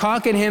is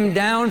talking him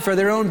down for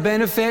their own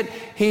benefit,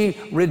 he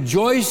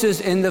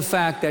rejoices in the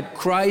fact that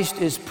Christ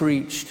is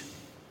preached.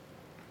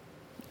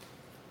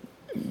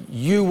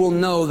 You will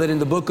know that in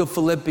the book of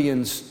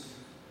Philippians,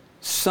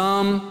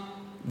 some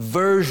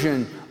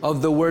version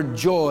of the word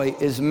joy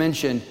is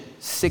mentioned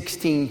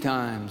 16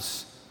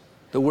 times.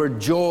 The word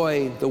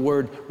joy, the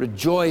word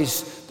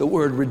rejoice, the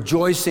word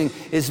rejoicing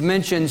is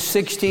mentioned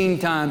 16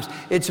 times.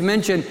 It's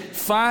mentioned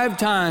 5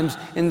 times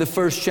in the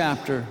first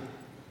chapter.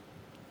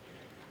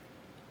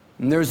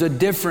 And there's a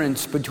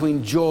difference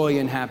between joy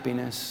and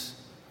happiness.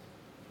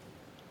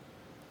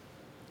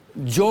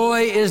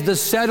 Joy is the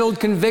settled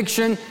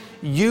conviction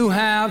you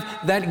have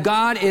that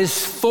God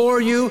is for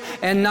you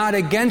and not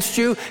against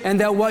you, and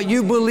that what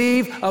you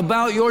believe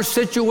about your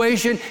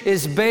situation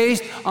is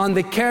based on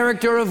the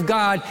character of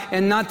God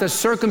and not the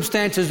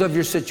circumstances of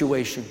your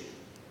situation.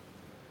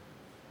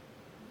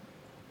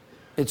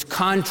 It's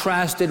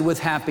contrasted with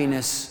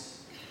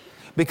happiness,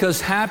 because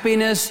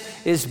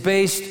happiness is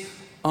based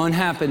on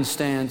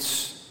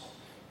happenstance.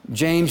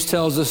 James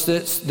tells us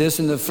this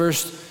in the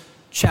first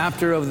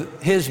chapter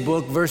of his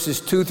book,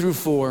 verses 2 through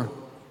 4.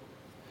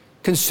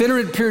 Consider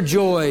it pure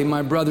joy,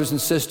 my brothers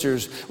and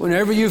sisters,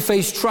 whenever you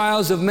face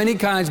trials of many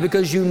kinds,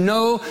 because you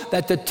know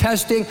that the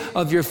testing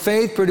of your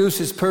faith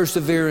produces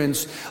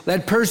perseverance.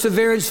 Let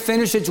perseverance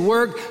finish its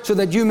work so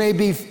that you may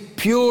be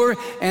pure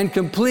and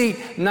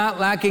complete, not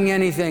lacking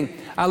anything.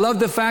 I love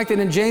the fact that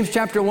in James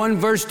chapter 1,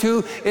 verse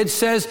 2, it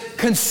says,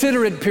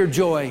 consider it pure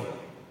joy.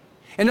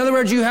 In other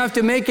words, you have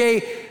to make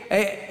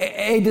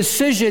a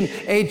decision,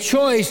 a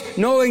choice,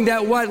 knowing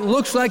that what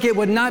looks like it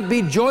would not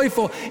be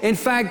joyful, in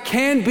fact,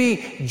 can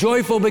be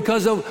joyful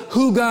because of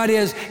who God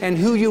is and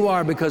who you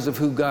are because of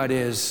who God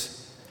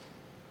is.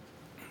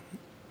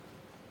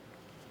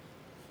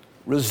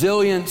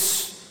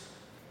 Resiliency,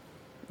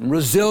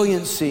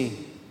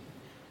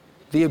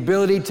 the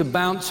ability to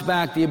bounce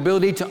back, the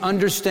ability to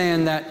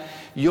understand that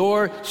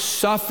your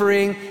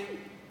suffering,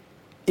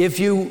 if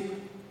you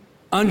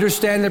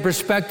understand the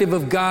perspective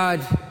of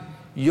God,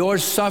 your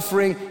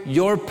suffering,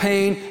 your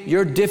pain,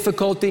 your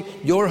difficulty,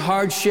 your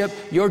hardship,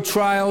 your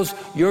trials,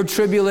 your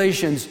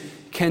tribulations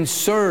can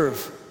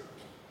serve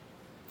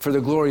for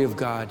the glory of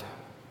God.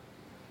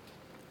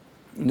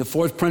 And the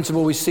fourth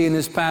principle we see in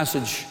this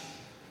passage,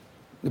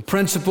 the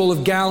principle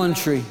of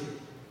gallantry.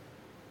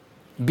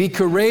 Be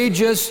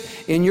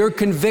courageous in your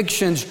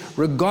convictions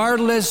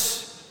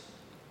regardless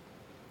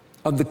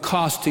of the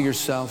cost to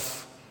yourself.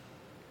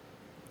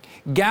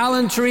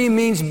 Gallantry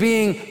means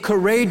being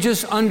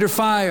courageous under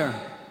fire.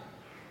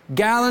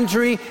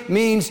 Gallantry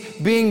means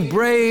being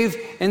brave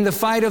in the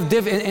fight of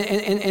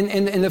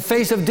in the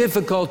face of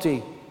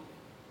difficulty.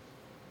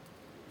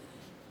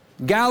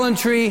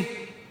 Gallantry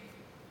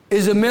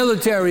is a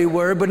military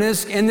word, but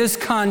in this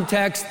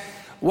context,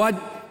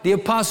 what the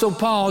Apostle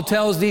Paul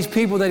tells these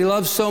people that he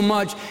loves so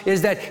much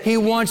is that he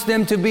wants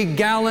them to be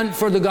gallant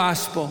for the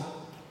gospel.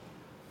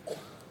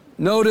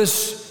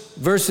 Notice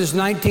verses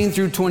 19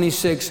 through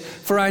 26.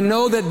 For I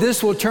know that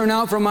this will turn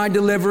out for my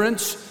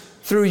deliverance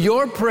through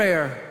your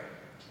prayer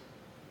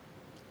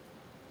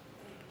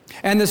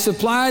and the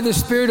supply of the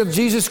Spirit of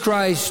Jesus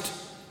Christ,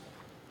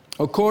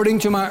 according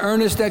to my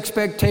earnest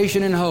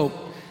expectation and hope,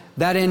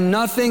 that in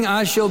nothing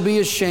I shall be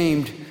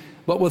ashamed,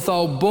 but with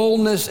all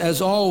boldness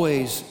as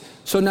always.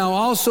 So now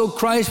also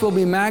Christ will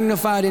be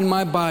magnified in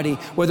my body,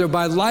 whether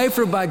by life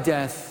or by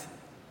death.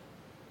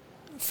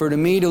 For to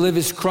me to live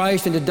is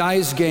Christ, and to die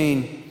is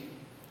gain.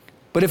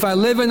 But if I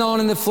live on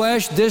in the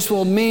flesh, this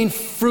will mean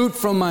fruit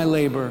from my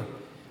labor.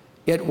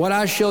 Yet what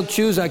I shall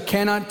choose I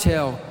cannot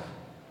tell,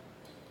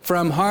 for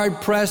I'm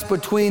hard pressed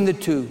between the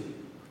two,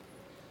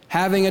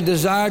 having a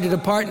desire to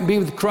depart and be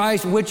with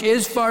Christ, which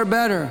is far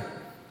better.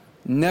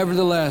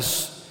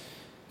 Nevertheless,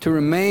 to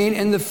remain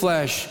in the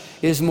flesh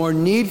is more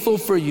needful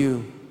for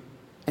you,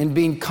 and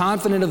being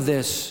confident of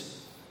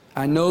this,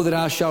 I know that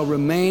I shall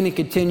remain and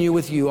continue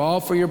with you, all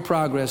for your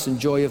progress and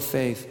joy of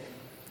faith,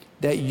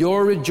 that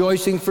your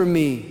rejoicing for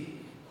me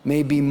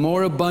may be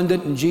more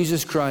abundant in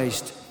Jesus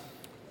Christ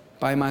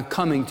by my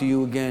coming to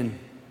you again.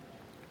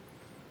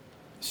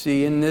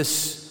 See, in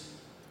this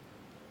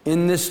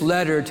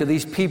letter to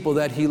these people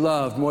that he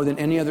loved more than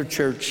any other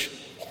church,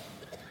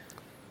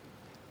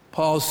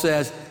 Paul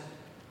says,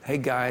 hey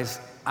guys,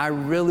 I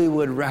really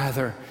would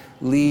rather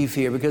leave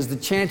here because the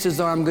chances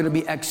are I'm going to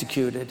be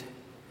executed.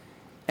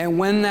 And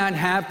when that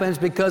happens,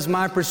 because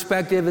my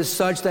perspective is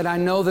such that I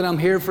know that I'm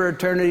here for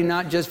eternity,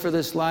 not just for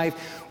this life,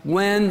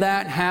 when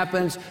that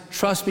happens,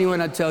 trust me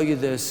when I tell you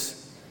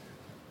this,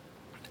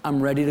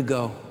 I'm ready to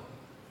go.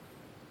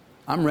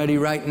 I'm ready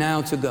right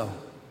now to go.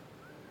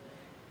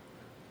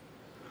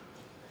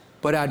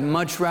 But I'd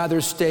much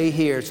rather stay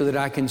here so that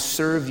I can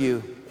serve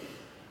you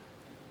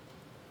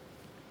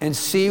and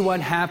see what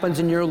happens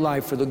in your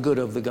life for the good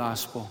of the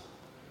gospel.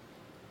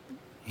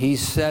 He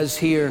says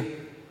here,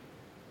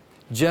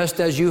 just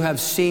as you have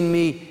seen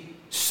me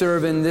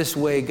serve in this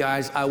way,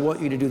 guys, I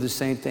want you to do the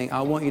same thing.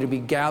 I want you to be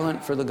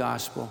gallant for the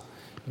gospel.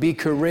 Be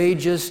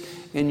courageous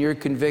in your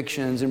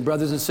convictions. And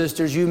brothers and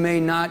sisters, you may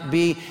not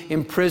be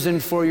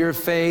imprisoned for your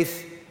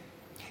faith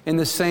in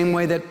the same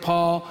way that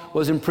Paul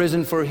was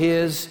imprisoned for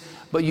his,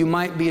 but you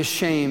might be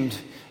ashamed.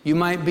 You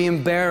might be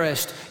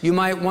embarrassed. You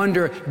might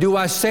wonder, do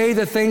I say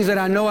the things that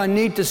I know I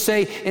need to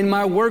say in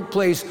my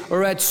workplace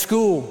or at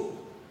school?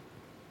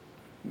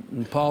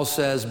 And Paul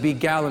says, be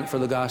gallant for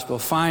the gospel.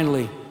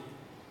 Finally,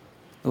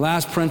 the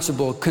last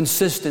principle,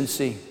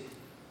 consistency.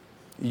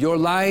 Your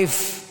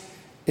life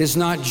is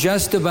not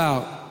just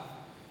about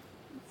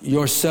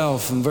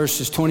yourself. In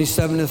verses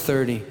 27 to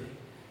 30.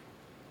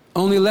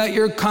 Only let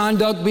your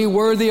conduct be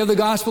worthy of the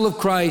gospel of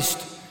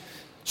Christ,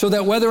 so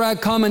that whether I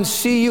come and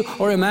see you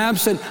or am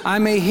absent, I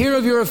may hear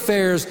of your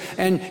affairs,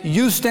 and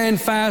you stand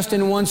fast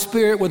in one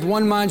spirit, with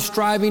one mind,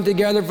 striving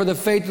together for the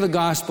faith of the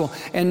gospel,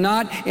 and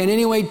not in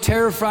any way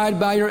terrified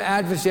by your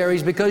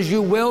adversaries, because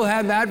you will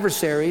have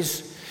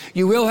adversaries.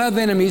 You will have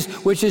enemies,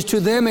 which is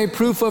to them a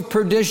proof of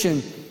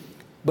perdition,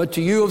 but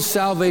to you of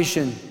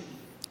salvation,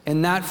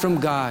 and that from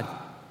God.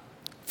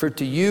 For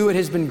to you it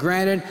has been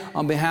granted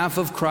on behalf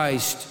of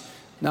Christ,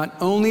 not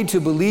only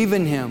to believe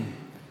in him,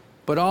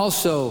 but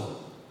also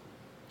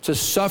to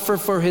suffer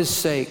for his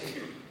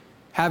sake,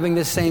 having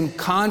the same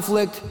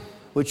conflict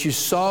which you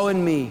saw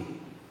in me,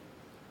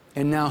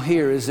 and now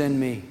here is in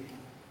me.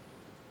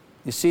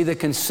 You see, the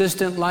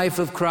consistent life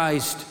of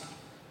Christ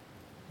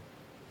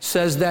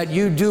says that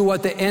you do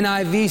what the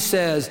NIV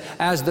says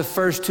as the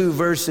first two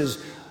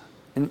verses,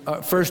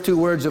 first two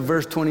words of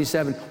verse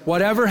 27.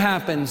 Whatever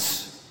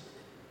happens,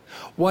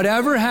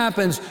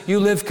 you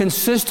live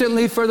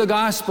consistently for the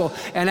gospel.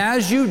 And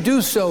as you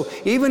do so,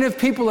 even if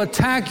people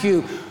attack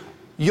you,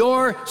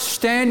 your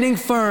standing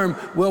firm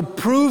will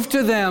prove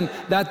to them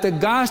that the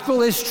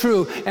gospel is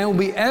true, and will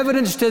be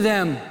evidence to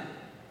them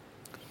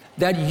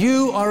that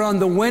you are on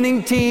the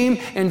winning team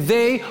and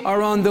they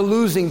are on the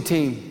losing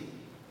team.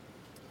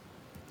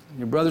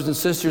 Your brothers and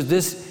sisters,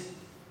 this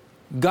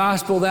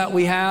gospel that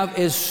we have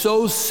is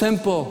so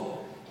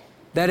simple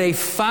that a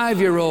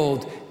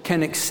 5-year-old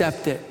can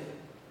accept it.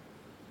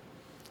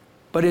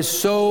 But it's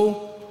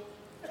so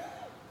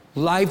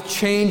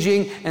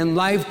life-changing and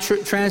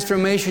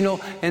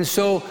life-transformational and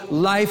so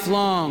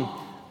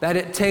lifelong that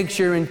it takes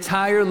your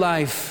entire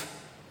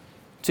life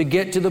to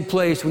get to the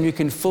place when you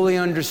can fully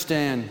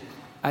understand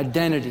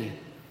identity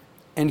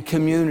and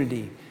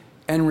community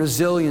and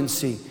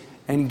resiliency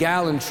and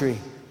gallantry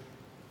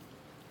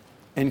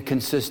and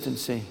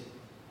consistency.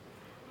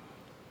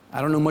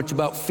 I don't know much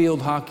about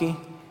field hockey.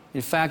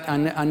 In fact,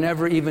 I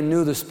never even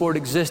knew the sport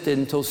existed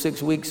until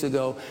 6 weeks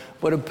ago.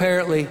 But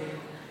apparently,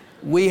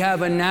 we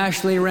have a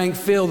nationally ranked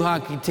field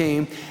hockey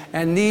team,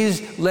 and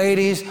these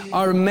ladies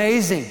are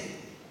amazing.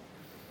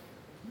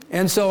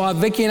 And so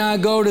Vicki and I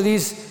go to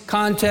these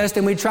contests,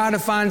 and we try to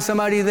find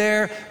somebody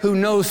there who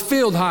knows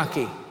field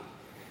hockey.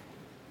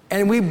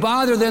 And we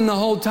bother them the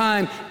whole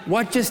time.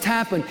 What just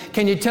happened?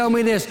 Can you tell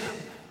me this?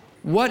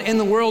 What in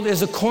the world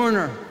is a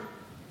corner?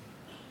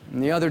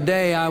 And the other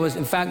day,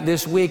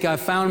 this week, I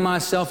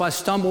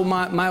stumbled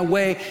my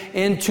way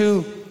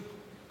into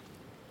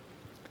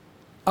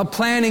a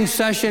planning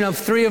session of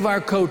 3 of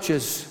our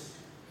coaches.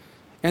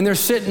 And they're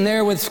sitting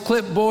there with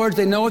clipboards.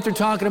 They know what they're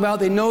talking about.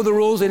 They know the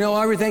rules. They know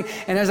everything.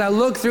 And as I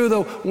look through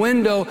the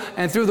window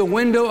and through the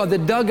window of the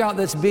dugout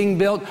that's being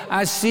built,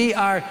 I see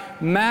our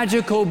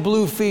magical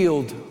blue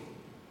field.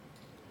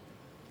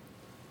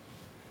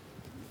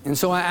 And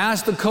so I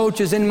asked the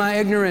coaches in my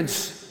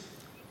ignorance,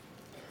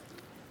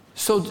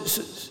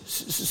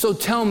 so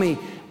tell me,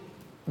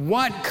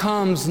 what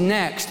comes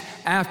next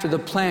after the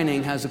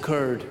planning has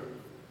occurred?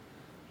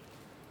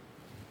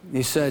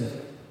 He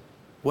said,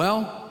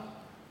 well,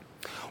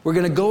 we're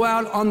going to go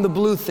out on the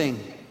blue thing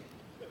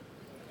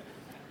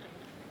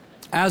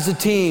as a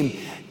team,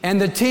 and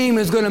the team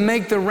is going to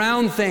make the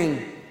round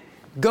thing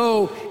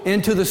go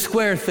into the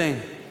square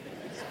thing.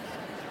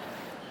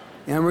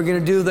 And we're going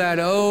to do that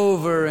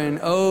over and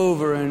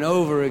over and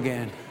over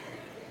again.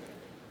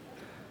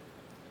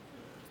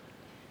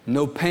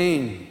 No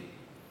pain,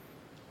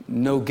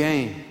 no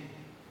gain.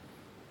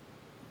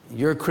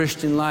 Your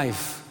Christian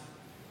life,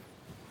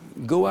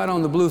 go out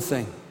on the blue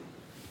thing.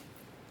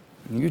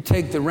 You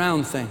take the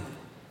round thing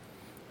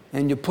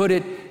and you put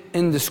it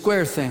in the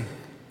square thing.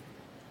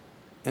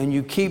 And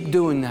you keep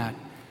doing that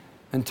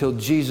until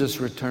Jesus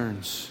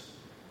returns.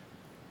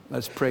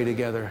 Let's pray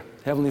together.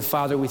 Heavenly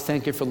Father, we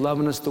thank you for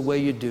loving us the way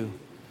you do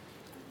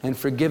and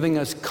for giving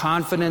us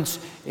confidence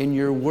in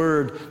your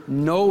word,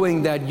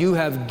 knowing that you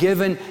have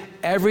given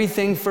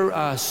everything for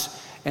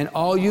us, and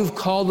all you've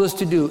called us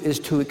to do is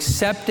to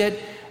accept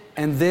it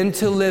and then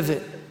to live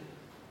it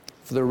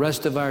for the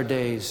rest of our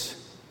days.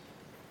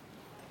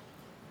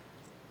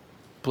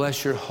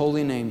 Bless your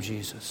holy name,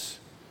 Jesus.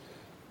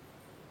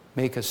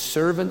 Make us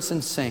servants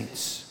and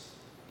saints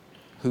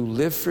who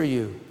live for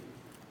you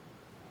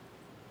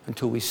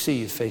until we see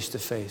you face to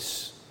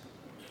face.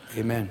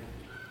 Amen.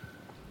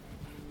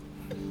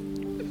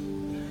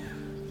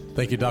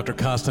 Thank you, Dr.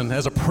 Costin.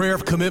 As a prayer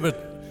of commitment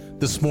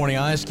this morning,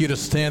 I ask you to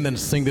stand and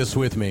sing this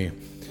with me.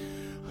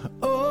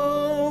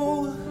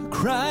 Oh,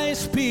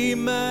 Christ be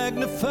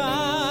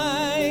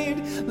magnified.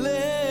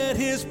 Let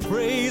his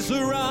praise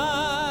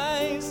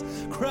arise.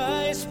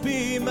 Christ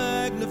be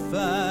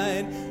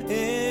magnified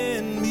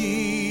in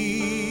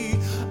me.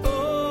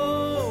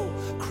 Oh,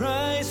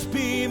 Christ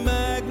be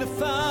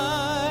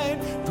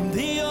magnified from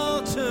the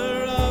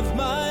altar of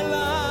my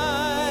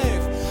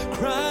life.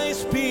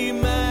 Christ be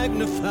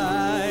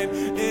magnified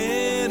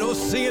in, oh,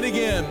 sing it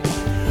again.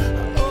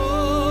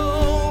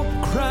 Oh,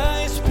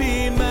 Christ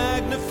be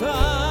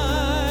magnified.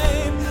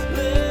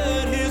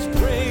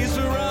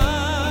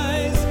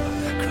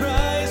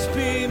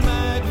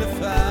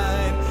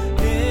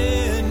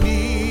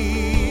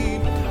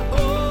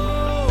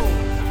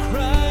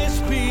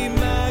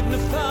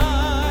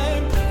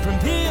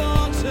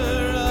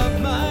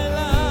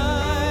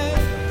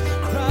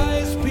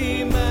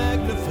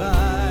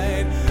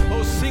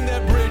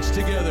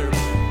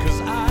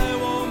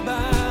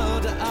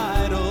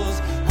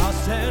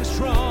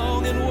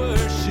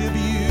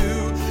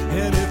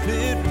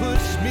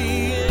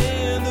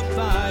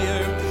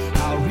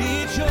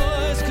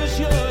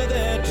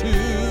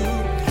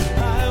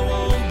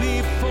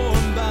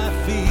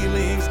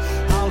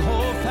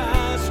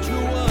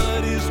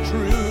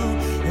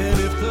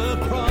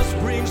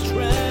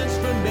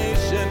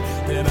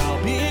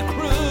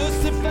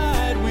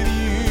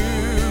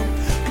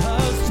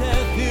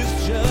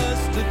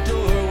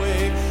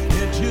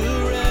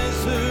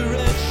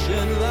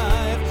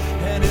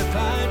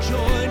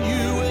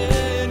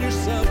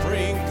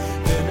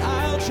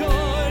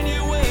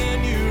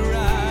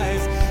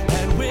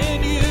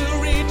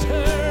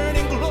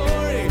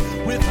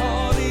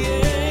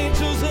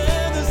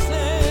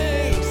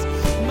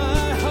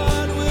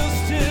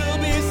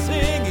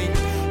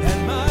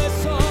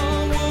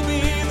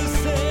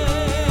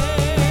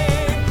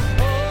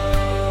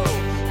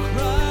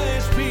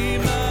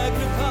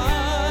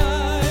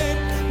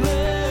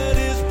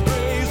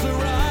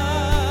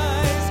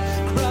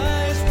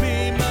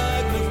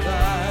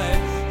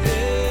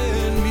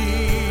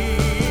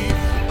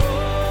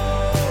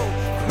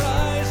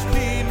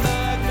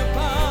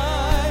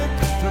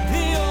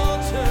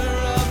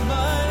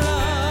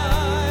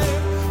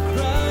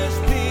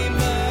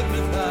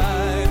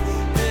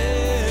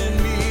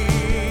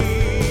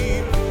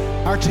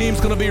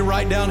 Team's going to be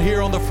right down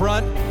here on the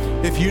front.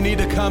 If you need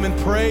to come and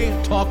pray,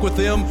 talk with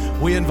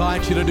them, we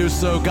invite you to do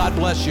so. God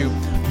bless you.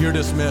 You're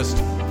dismissed.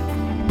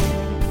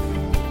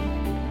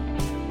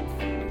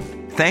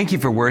 Thank you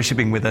for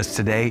worshiping with us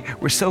today.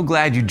 We're so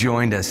glad you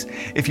joined us.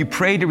 If you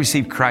prayed to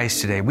receive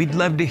Christ today, we'd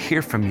love to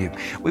hear from you.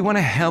 We want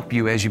to help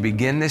you as you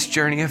begin this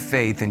journey of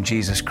faith in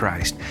Jesus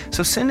Christ.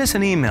 So send us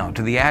an email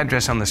to the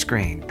address on the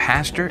screen,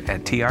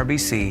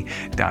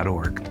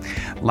 pastor@trbc.org.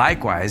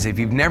 Likewise, if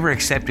you've never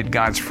accepted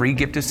God's free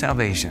gift of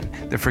salvation,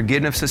 the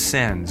forgiveness of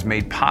sins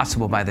made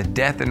possible by the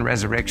death and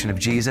resurrection of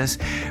Jesus,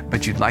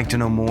 but you'd like to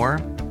know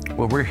more,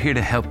 well, we're here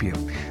to help you.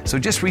 So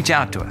just reach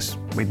out to us.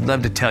 We'd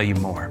love to tell you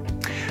more.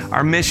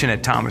 Our mission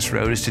at Thomas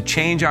Road is to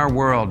change our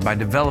world by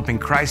developing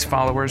Christ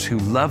followers who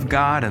love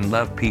God and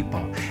love people.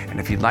 And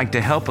if you'd like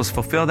to help us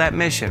fulfill that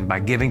mission by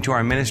giving to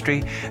our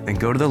ministry, then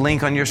go to the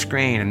link on your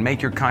screen and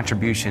make your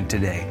contribution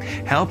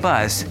today. Help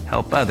us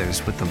help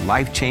others with the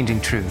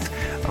life-changing truth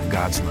of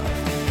God's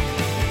love.